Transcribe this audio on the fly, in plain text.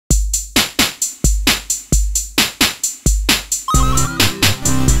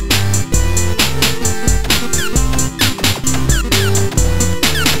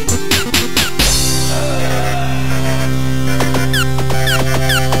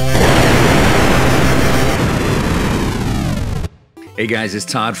Hey guys, it's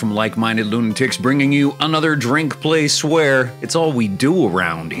Todd from Like Minded Lunatics bringing you another Drink, Play, Swear. It's all we do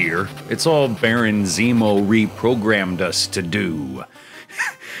around here. It's all Baron Zemo reprogrammed us to do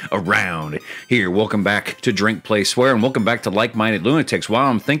around here. Welcome back to Drink, Play, Swear, and welcome back to Like Minded Lunatics. While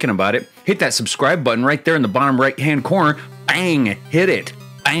I'm thinking about it, hit that subscribe button right there in the bottom right-hand corner. Bang! Hit it.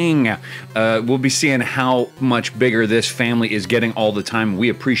 Bang! We'll be seeing how much bigger this family is getting all the time. We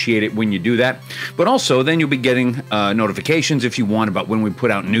appreciate it when you do that. But also, then you'll be getting notifications if you want about when we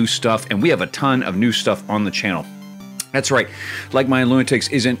put out new stuff. And we have a ton of new stuff on the channel. That's right. Like Minded Lunatics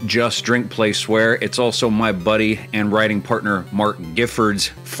isn't just Drink, Play, Swear. It's also my buddy and writing partner Mark Gifford's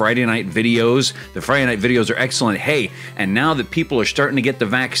Friday night videos. The Friday night videos are excellent. Hey, and now that people are starting to get the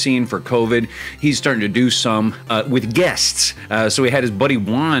vaccine for COVID, he's starting to do some with guests. So he had his buddy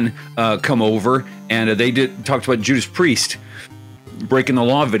Juan come over, and they talked about Judas Priest breaking the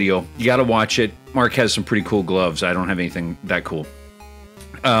law video. You got to watch it. Mark has some pretty cool gloves. I don't have anything that cool.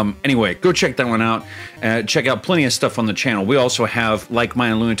 Anyway, go check that one out. Check out plenty of stuff on the channel. We also have Like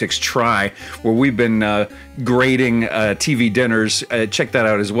Minded Lunatics Try, where we've been grading TV dinners. Check that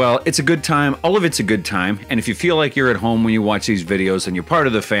out as well. It's a good time. All of it's a good time. And if you feel like you're at home when you watch these videos and you're part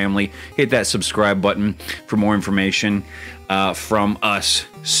of the family, hit that subscribe button for more information from us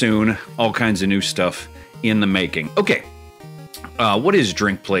soon. All kinds of new stuff in the making. Okay. What is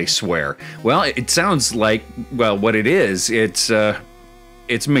Drink, Play, Swear? Well, it sounds like, well, what it is, it's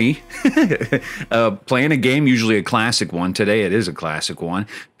me playing a game, usually a classic one. Today it is a classic one.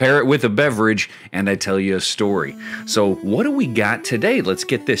 Pair it with a beverage, and I tell you a story. So what do we got today? Let's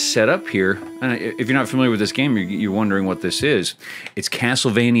get this set up here. If you're not familiar with this game, you're wondering what this is. It's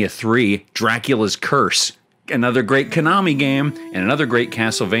Castlevania 3, Dracula's Curse. Another great Konami game and another great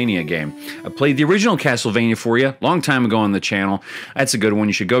Castlevania game. I played the original Castlevania for you a long time ago on the channel. That's a good one.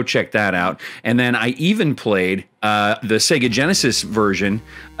 You should go check that out. And then I even played the Sega Genesis version,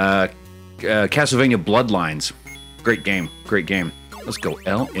 Castlevania Bloodlines. Great game. Great game. Let's go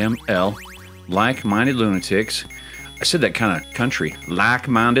LML, Like Minded Lunatics. I said that kind of country. Like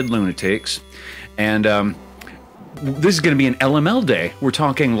Minded Lunatics. And this is going to be an LML day. We're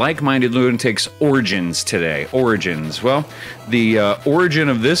talking Like Minded Lunatics Origins today. Origins. Well, the origin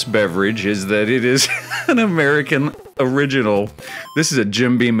of this beverage is that it is an American original. This is a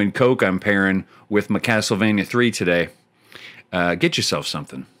Jim Beam and Coke I'm pairing with my Castlevania 3 today. Get yourself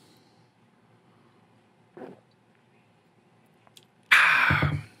something.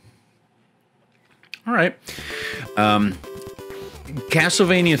 All right.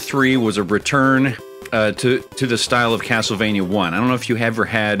 Castlevania 3 was a return to the style of Castlevania 1. I don't know if you ever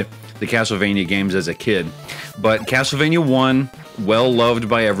had the Castlevania games as a kid, but Castlevania 1, well loved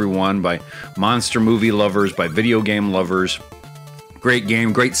by everyone, by monster movie lovers, by video game lovers. Great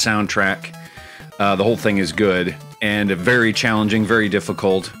game, great soundtrack. The whole thing is good, and very challenging, very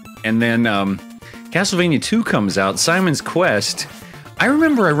difficult. And then Castlevania 2 comes out, Simon's Quest. I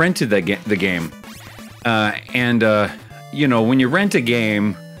remember I rented the game. You know, when you rent a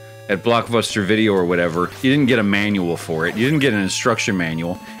game at Blockbuster Video or whatever, you didn't get a manual for it. You didn't get an instruction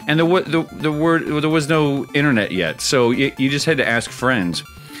manual, and there was no internet yet, so you just had to ask friends.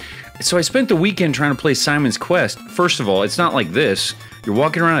 So I spent the weekend trying to play Simon's Quest. First of all, it's not like this. You're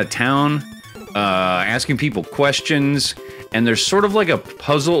walking around a town, asking people questions, and there's sort of like a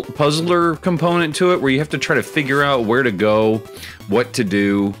puzzler component to it where you have to try to figure out where to go, what to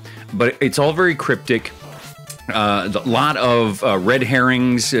do, but it's all very cryptic. A lot of red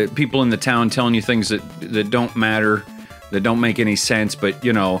herrings, people in the town telling you things that don't matter, that don't make any sense, but,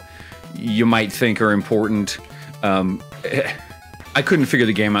 you know, you might think are important. I couldn't figure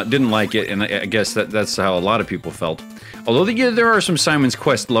the game out, didn't like it, and I guess that's how a lot of people felt. Although there are some Simon's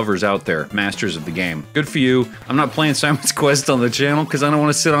Quest lovers out there, masters of the game. Good for you. I'm not playing Simon's Quest on the channel because I don't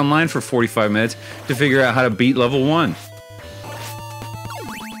want to sit online for 45 minutes to figure out how to beat level 1.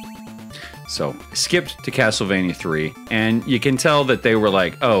 So, skipped to Castlevania 3, and you can tell that they were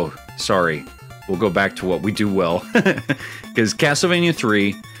like, oh, sorry, we'll go back to what we do well. Because Castlevania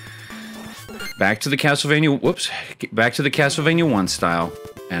 3, back to the Castlevania 1 style,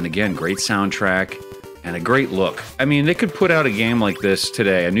 and again, great soundtrack, and a great look. I mean, they could put out a game like this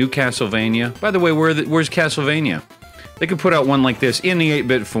today, a new Castlevania. By the way, where's Castlevania? They could put out one like this in the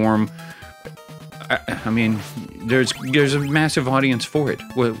 8-bit form. I mean, there's a massive audience for it.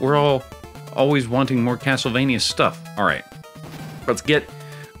 We're all always wanting more Castlevania stuff. All right, let's get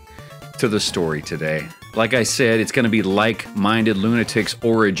to the story today. Like I said, it's going to be Like Minded Lunatics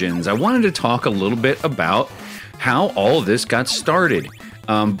Origins. I wanted to talk a little bit about how all of this got started.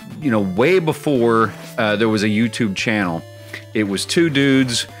 You know, way before there was a YouTube channel, it was two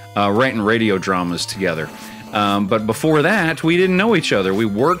dudes writing radio dramas together. But before that, we didn't know each other. We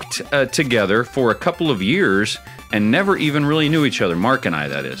worked together for a couple of years and never even really knew each other. Mark and I,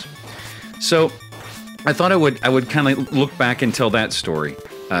 that is. So I thought I would kind of look back and tell that story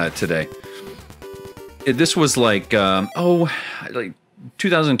today. This was like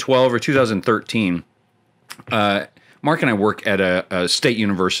 2012 or 2013. Mark and I work at a state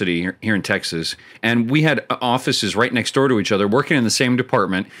university here in Texas, and we had offices right next door to each other, working in the same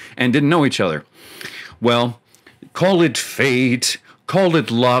department, and didn't know each other. Well, call it fate, call it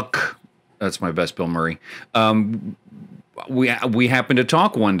luck. That's my best Bill Murray. We happened to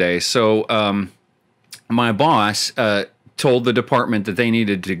talk one day, so my boss told the department that they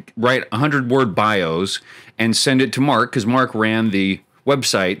needed to write 100-word bios and send it to Mark, because Mark ran the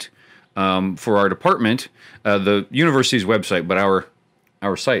website for our department, the university's website, but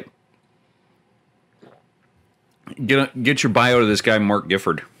our site. Get your bio to this guy, Mark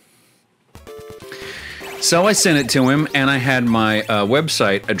Gifford. So I sent it to him, and I had my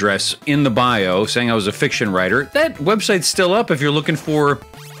website address in the bio saying I was a fiction writer. That website's still up if you're looking for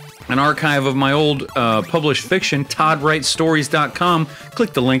an archive of my old published fiction, toddwritesstories.com.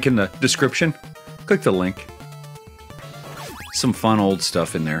 Click the link in the description. Click the link. Some fun old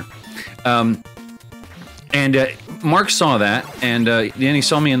stuff in there. And Mark saw that, and then he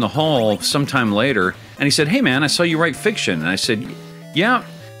saw me in the hall sometime later, and he said, "Hey man, I saw you write fiction." And I said, "Yeah."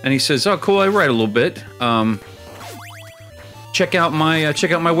 And he says, "Oh, cool, I write a little bit. Check out my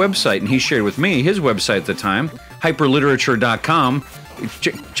website." And he shared with me his website at the time, hyperliterature.com.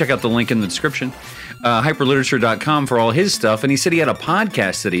 Check out the link in the description. Hyperliterature.com for all his stuff. And he said he had a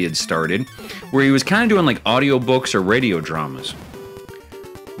podcast that he had started where he was kind of doing like audiobooks or radio dramas.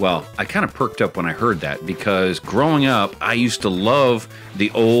 Well, I kind of perked up when I heard that, because growing up, I used to love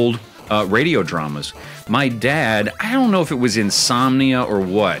the old radio dramas. My dad, I don't know if it was insomnia or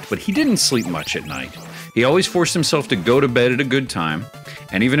what, but he didn't sleep much at night. He always forced himself to go to bed at a good time,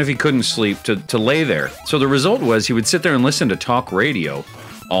 and even if he couldn't sleep, to lay there. So the result was he would sit there and listen to talk radio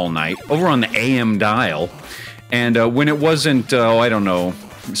all night over on the AM dial, and when it wasn't, I don't know,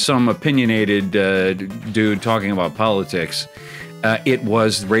 some opinionated dude talking about politics, it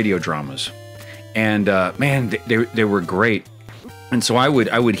was radio dramas. And man, they were great. And so I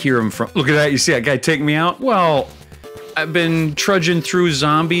would hear him from, look at that, you see that guy take me out? Well, I've been trudging through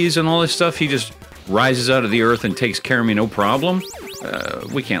zombies and all this stuff. He just rises out of the earth and takes care of me, no problem.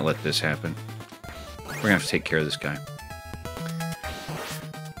 We can't let this happen. We're gonna have to take care of this guy.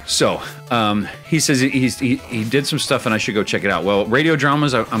 So, he says he did some stuff and I should go check it out. Well, radio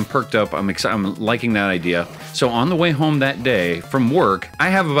dramas, I'm perked up. I'm excited. I'm liking that idea. So on the way home that day from work, I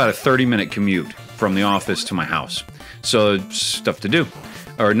have about a 30-minute commute from the office to my house. So stuff to do,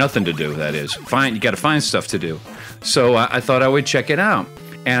 or nothing to do, that is. You got to find stuff to do. So I thought I would check it out.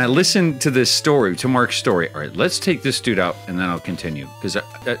 And I listened to this story, to Mark's story. All right, let's take this dude out and then I'll continue. Because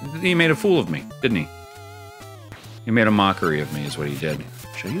he made a fool of me, didn't he? He made a mockery of me is what he did.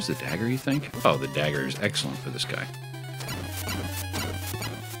 Should I use the dagger, you think? Oh, the dagger is excellent for this guy.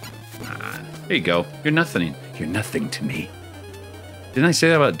 There you go. You're nothing. You're nothing to me. Didn't I say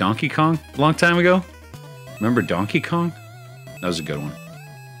that about Donkey Kong a long time ago? Remember Donkey Kong? That was a good one.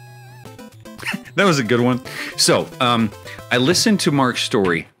 That was a good one. So, I listened to Mark's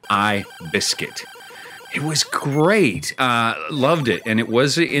story, I Biscuit. It was great. Loved it. And it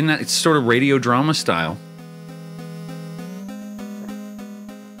was in that sort of radio drama style.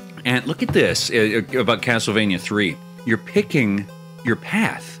 And look at this about Castlevania 3. You're picking your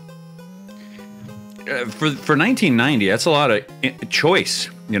path. For 1990, that's a lot of choice,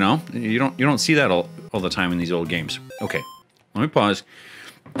 you know? You don't see that all the time in these old games. Okay, let me pause.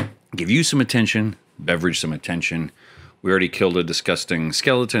 Give you some attention, beverage some attention. We already killed a disgusting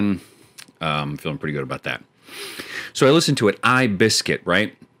skeleton. I'm feeling pretty good about that. So I listened to it, I Biscuit,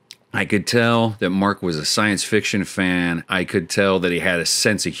 right? I could tell that Mark was a science fiction fan. I could tell that he had a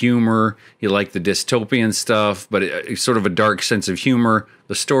sense of humor. He liked the dystopian stuff, but it's sort of a dark sense of humor.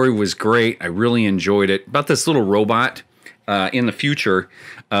 The story was great. I really enjoyed it. About this little robot in the future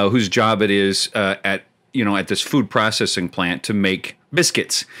whose job it is at this food processing plant to make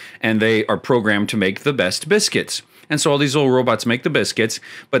biscuits. And they are programmed to make the best biscuits. And so all these little robots make the biscuits,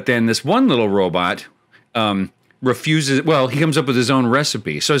 but then this one little robot refuses, well, he comes up with his own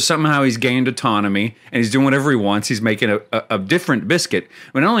recipe. So somehow he's gained autonomy and he's doing whatever he wants. He's making a different biscuit.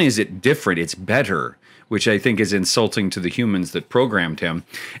 But not only is it different, it's better, which I think is insulting to the humans that programmed him.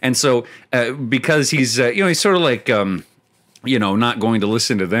 And so because he's, he's sort of like you know, not going to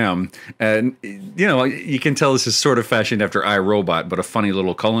listen to them. And, you know, you can tell this is sort of fashioned after iRobot, but a funny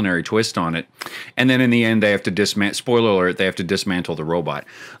little culinary twist on it. And then in the end, they have to spoiler alert, they have to dismantle the robot.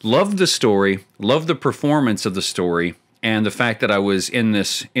 Love the story, love the performance of the story, and the fact that I was in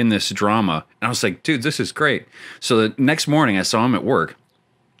this drama. And I was like, dude, this is great. So the next morning I saw him at work,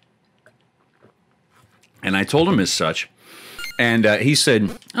 and I told him as such. And he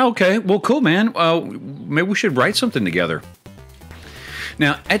said, okay, well, cool, man. Maybe we should write something together.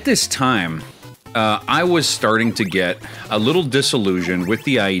 Now, at this time, I was starting to get a little disillusioned with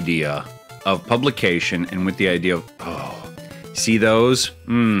the idea of publication and with the idea of, oh, see those?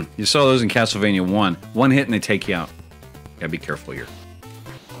 You saw those in Castlevania 1. One hit and they take you out. Gotta be careful here.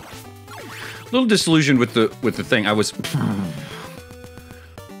 A little disillusioned with the thing. I was,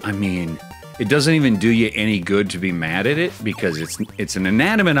 I mean, it doesn't even do you any good to be mad at it because it's an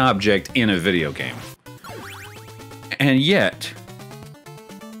inanimate object in a video game. And yet,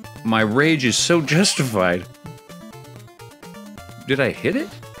 my rage is so justified. Did I hit it?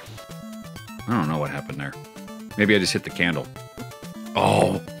 I don't know what happened there. Maybe I just hit the candle.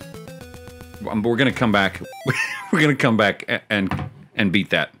 Oh. We're going to come back. We're going to come back and beat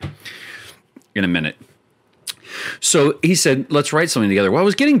that in a minute. So he said, let's write something together. Well, I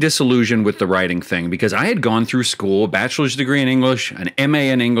was getting disillusioned with the writing thing because I had gone through school, a bachelor's degree in English, an MA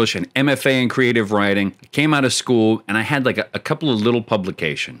in English, an MFA in creative writing, came out of school, and I had like a couple of little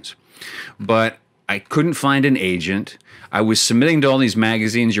publications. But I couldn't find an agent. I was submitting to all these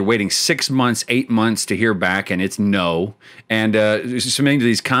magazines. You're waiting 6 months, 8 months to hear back, and it's no. And submitting to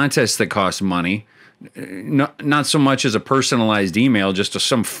these contests that cost money. Not so much as a personalized email, just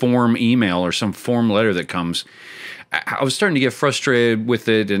some form email or some form letter that comes. I was starting to get frustrated with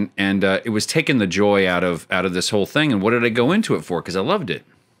it, and it was taking the joy out of this whole thing. And what did I go into it for? Because I loved it.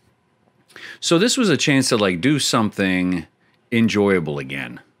 So this was a chance to like do something enjoyable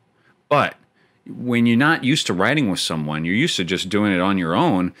again. But when you're not used to writing with someone, you're used to just doing it on your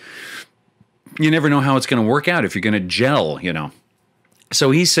own. You never know how it's going to work out, if you're going to gel, you know.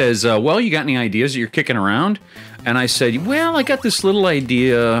 So he says, well, you got any ideas that you're kicking around? And I said, well, I got this little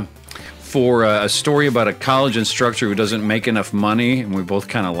idea for a story about a college instructor who doesn't make enough money. And we both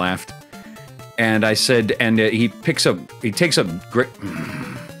kind of laughed. And I said, and he takes up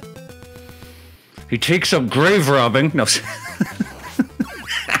grave robbing. No,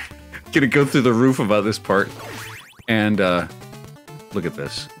 gonna go through the roof about this part. And look at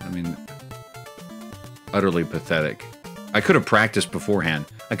this. I mean, utterly pathetic. I could have practiced beforehand.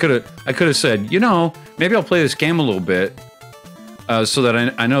 I could have said, you know, maybe I'll play this game a little bit so that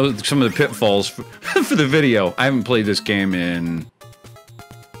I know some of the pitfalls for the video. I haven't played this game in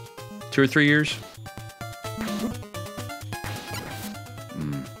 2 or 3 years.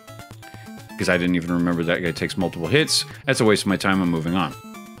 Because I didn't even remember that guy takes multiple hits. That's a waste of my time. I'm moving on.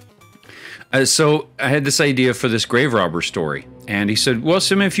 So I had this idea for this grave robber story. And he said, well,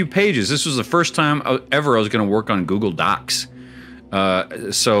 send me a few pages. This was the first time ever I was going to work on Google Docs.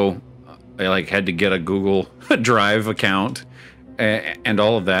 So I like had to get a Google Drive account and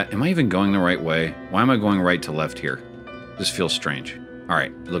all of that. Am I even going the right way? Why am I going right to left here? This feels strange. All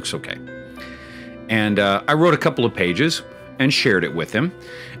right, it looks okay. And I wrote a couple of pages and shared it with him.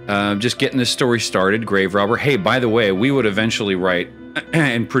 Just getting this story started, grave robber. Hey, by the way, we would eventually write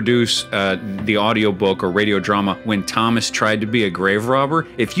and produce the audiobook or radio drama When Thomas Tried to Be a Grave Robber.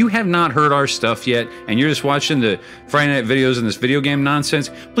 If you have not heard our stuff yet and you're just watching the Friday night videos and this video game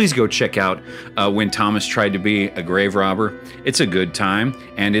nonsense, please go check out When Thomas Tried to Be a Grave Robber. It's a good time,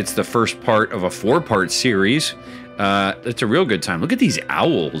 and it's the first part of a 4-part series. It's a real good time. Look at these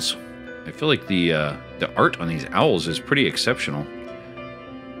owls. I feel like the art on these owls is pretty exceptional.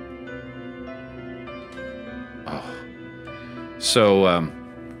 So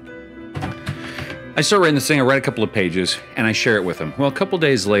I start writing this thing. I write a couple of pages and I share it with him. Well, a couple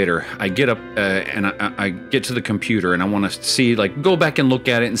days later, I get up and I get to the computer and I want to see, like, go back and look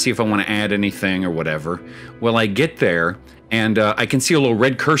at it and see if I want to add anything or whatever. Well, I get there and I can see a little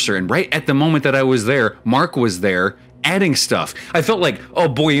red cursor, and right at the moment that I was there, Mark was there adding stuff. I felt like, oh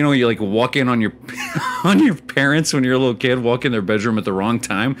boy, you know, you like walk in on your on your parents when you're a little kid, walk in their bedroom at the wrong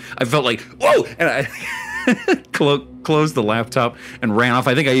time. I felt like, whoa, and I closed the laptop and ran off.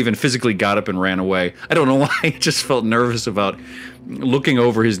 I think I even physically got up and ran away. I don't know why. I just felt nervous about looking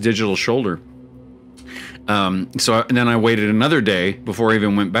over his digital shoulder. And then I waited another day before I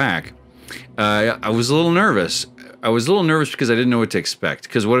even went back. I was a little nervous. I was a little nervous because I didn't know what to expect.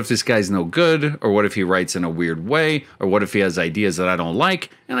 Because what if this guy's no good? Or what if he writes in a weird way? Or what if he has ideas that I don't like?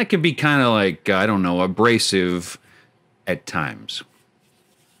 And I can be kind of like, I don't know, abrasive at times.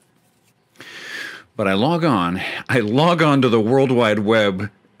 But I log on to the World Wide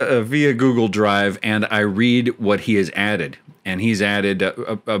Web via Google Drive, and I read what he has added. And he's added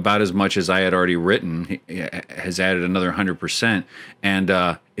about as much as I had already written. He has added another 100%,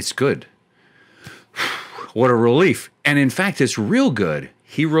 and it's good. What a relief. And in fact, it's real good.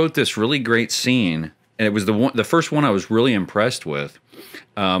 He wrote this really great scene, and it was the first one I was really impressed with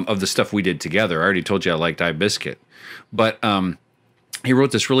of the stuff we did together. I already told you I liked iBiscuit. But he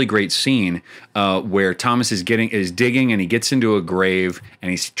wrote this really great scene where Thomas is digging, and he gets into a grave, and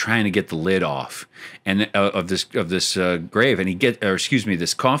he's trying to get the lid off and of this grave, and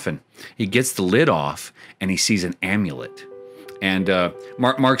this coffin. He gets the lid off, and he sees an amulet. And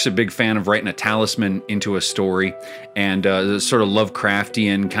Mark's a big fan of writing a talisman into a story, and sort of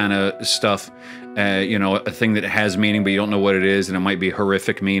Lovecraftian kind of stuff. A thing that has meaning, but you don't know what it is, and it might be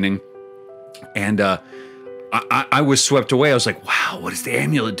horrific meaning. And I was swept away. I was like, wow, what does the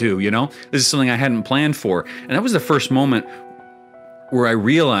amulet do? This is something I hadn't planned for. And that was the first moment where I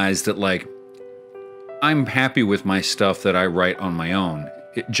realized that, like, I'm happy with my stuff that I write on my own,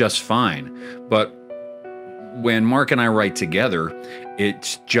 just fine. But when Mark and I write together,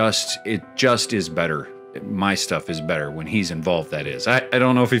 it just is better. My stuff is better when he's involved, that is. I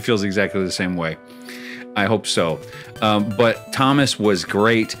don't know if he feels exactly the same way. I hope so. But Thomas was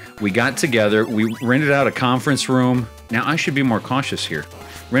great. We got together. We rented out a conference room. Now, I should be more cautious here.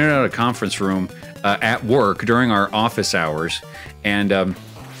 Rented out a conference room at work during our office hours, and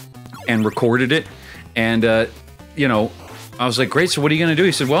recorded it. And, I was like, great, so what are you going to do?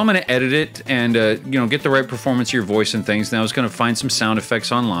 He said, well, I'm going to edit it and, get the right performance of your voice and things. And I was going to find some sound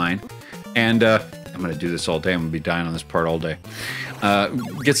effects online. And I'm going to do this all day. I'm going to be dying on this part all day.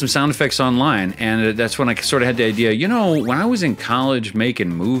 Get some sound effects online. And that's when I sort of had the idea, when I was in college making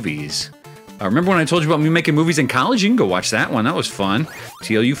movies, remember when I told you about me making movies in college? You can go watch that one. That was fun.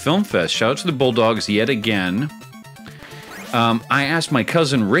 TLU Film Fest. Shout out to the Bulldogs yet again. I asked my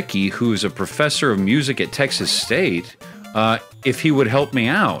cousin Ricky, who's a professor of music at Texas State, if he would help me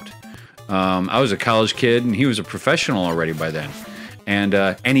out. I was a college kid, and he was a professional already by then.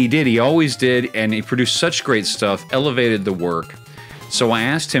 And he did. He always did, and he produced such great stuff, elevated the work. So I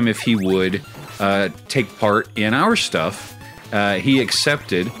asked him if he would take part in our stuff. He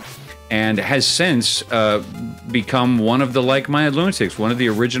accepted, and has since become one of the Like Minded Lunatics, one of the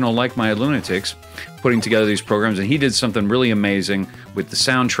original Like Minded Lunatics, putting together these programs. And he did something really amazing with the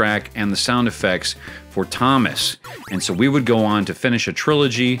soundtrack and the sound effects for Thomas. And so we would go on to finish a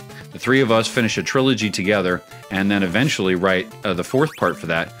trilogy. The three of us finish a trilogy together, and then eventually write the fourth part for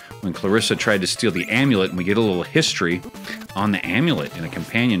that, when Clarissa tried to steal the amulet, and we get a little history on the amulet in a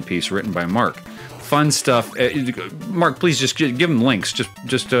companion piece written by Mark. Fun stuff. Mark, please just give them links.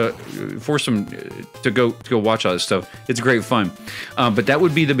 Just force them to go watch all this stuff. It's great fun. But that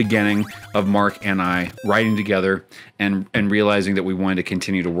would be the beginning of Mark and I writing together and realizing that we wanted to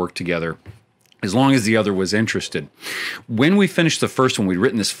continue to work together as long as the other was interested. When we finished the first one, we'd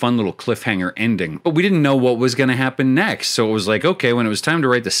written this fun little cliffhanger ending, but we didn't know what was going to happen next. So it was like, okay, when it was time to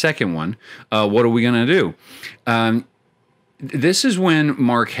write the second one, what are we going to do? This is when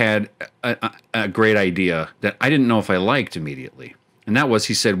Mark had a great idea that I didn't know if I liked immediately. And that was,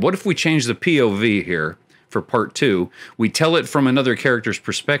 he said, what if we change the POV here for part 2? We tell it from another character's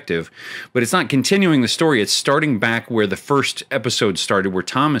perspective, but it's not continuing the story. It's starting back where the first episode started, where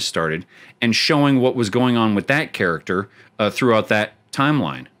Thomas started, and showing what was going on with that character throughout that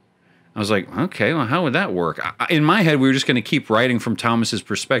timeline. I was like, okay, well, how would that work? In my head, we were just going to keep writing from Thomas's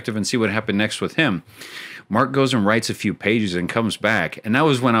perspective and see what happened next with him. Mark goes and writes a few pages and comes back. And that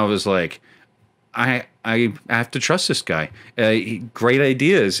was when I was like, I have to trust this guy. Great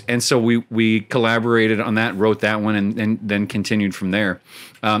ideas. And so we collaborated on that, wrote that one, and then continued from there.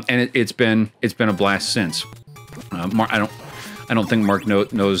 And it's been a blast since. I don't think Mark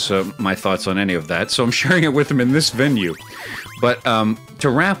knows my thoughts on any of that, so I'm sharing it with him in this venue. But to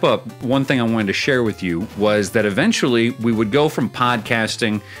wrap up, one thing I wanted to share with you was that eventually we would go from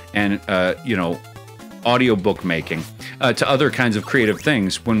podcasting and audiobook making to other kinds of creative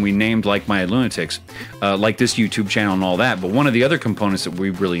things when we named Like Minded Lunatics, like this YouTube channel and all that. But one of the other components that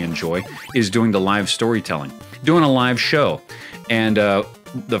we really enjoy is doing the live storytelling, doing a live show. And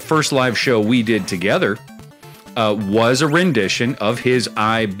the first live show we did together was a rendition of his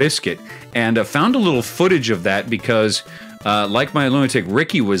iBiscuit, and found a little footage of that because Like My Lunatic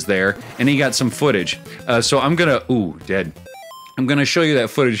Ricky was there, and he got some footage. So I'm gonna, I'm gonna show you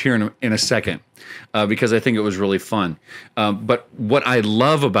that footage here in a second. Because I think it was really fun. But what I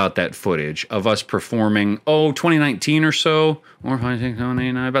love about that footage of us performing, 2019 or so, or I think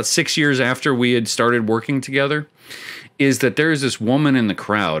about 6 years after we had started working together, is that there is this woman in the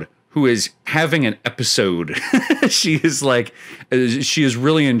crowd who is having an episode. She is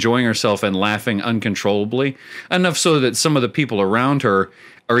really enjoying herself and laughing uncontrollably, enough so that some of the people around her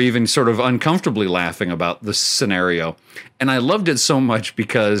are even sort of uncomfortably laughing about the scenario. And I loved it so much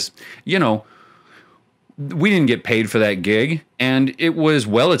because, you know, we didn't get paid for that gig, and it was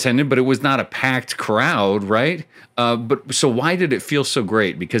well attended, but it was not a packed crowd, right? But so why did it feel so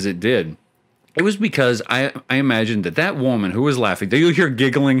great? Because it did. It was because I imagined that woman who was laughing, that you'll hear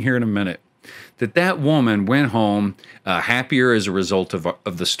giggling here in a minute, that woman went home happier as a result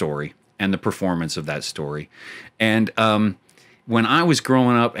of the story and the performance of that story. And when I was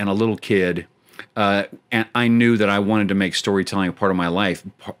growing up and a little kid, and I knew that I wanted to make storytelling a part of my life.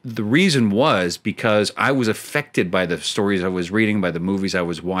 The reason was because I was affected by the stories I was reading, by the movies I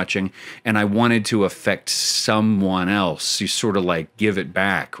was watching, and I wanted to affect someone else. You sort of like give it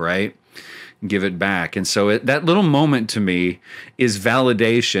back, right? Give it back. And so that little moment to me is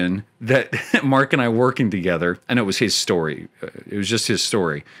validation that Mark and I working together, and it was his story. It was just his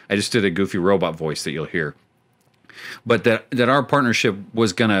story. I just did a goofy robot voice that you'll hear. But that our partnership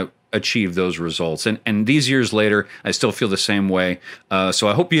was going to achieve those results. And these years later, I still feel the same way. So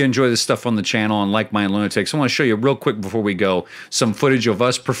I hope you enjoy this stuff on the channel on Like Minded Lunatics. I want to show you real quick before we go some footage of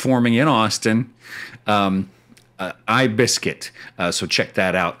us performing in Austin. iBiscuit. So check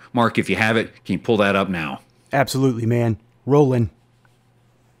that out. Mark, if you have it, can you pull that up now? Absolutely, man. Rolling.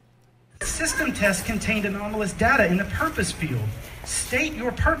 The system test contained anomalous data in the purpose field. State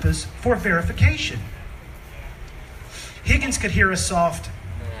your purpose for verification. Higgins could hear a soft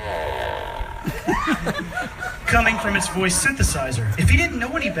coming from its voice synthesizer. If he didn't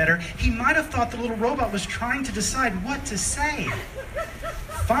know any better, he might have thought the little robot was trying to decide what to say.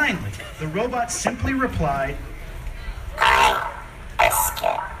 Finally, the robot simply replied,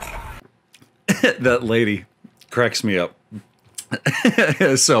 That lady cracks me up.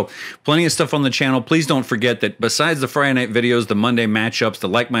 So, plenty of stuff on the channel. Please don't forget that besides the Friday night videos, the Monday matchups, the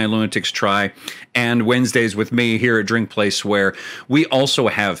Like Minded Lunatics Try, and Wednesdays with me here at Drink Play Swear, we also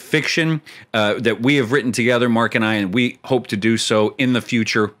have fiction that we have written together, Mark and I, and we hope to do so in the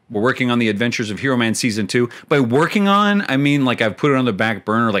future. We're working on the Adventures of Hero Man Season 2. By working on, I mean like I've put it on the back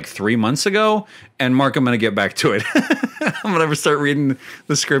burner like 3 months ago, and Mark, I'm going to get back to it. I'm going to start reading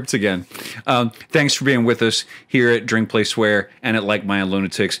the scripts again. Thanks for being with us here at Drink, Play, Swear and at Like Minded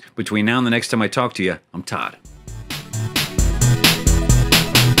Lunatics. Between now and the next time I talk to you, I'm Todd.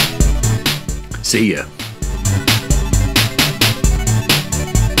 See ya.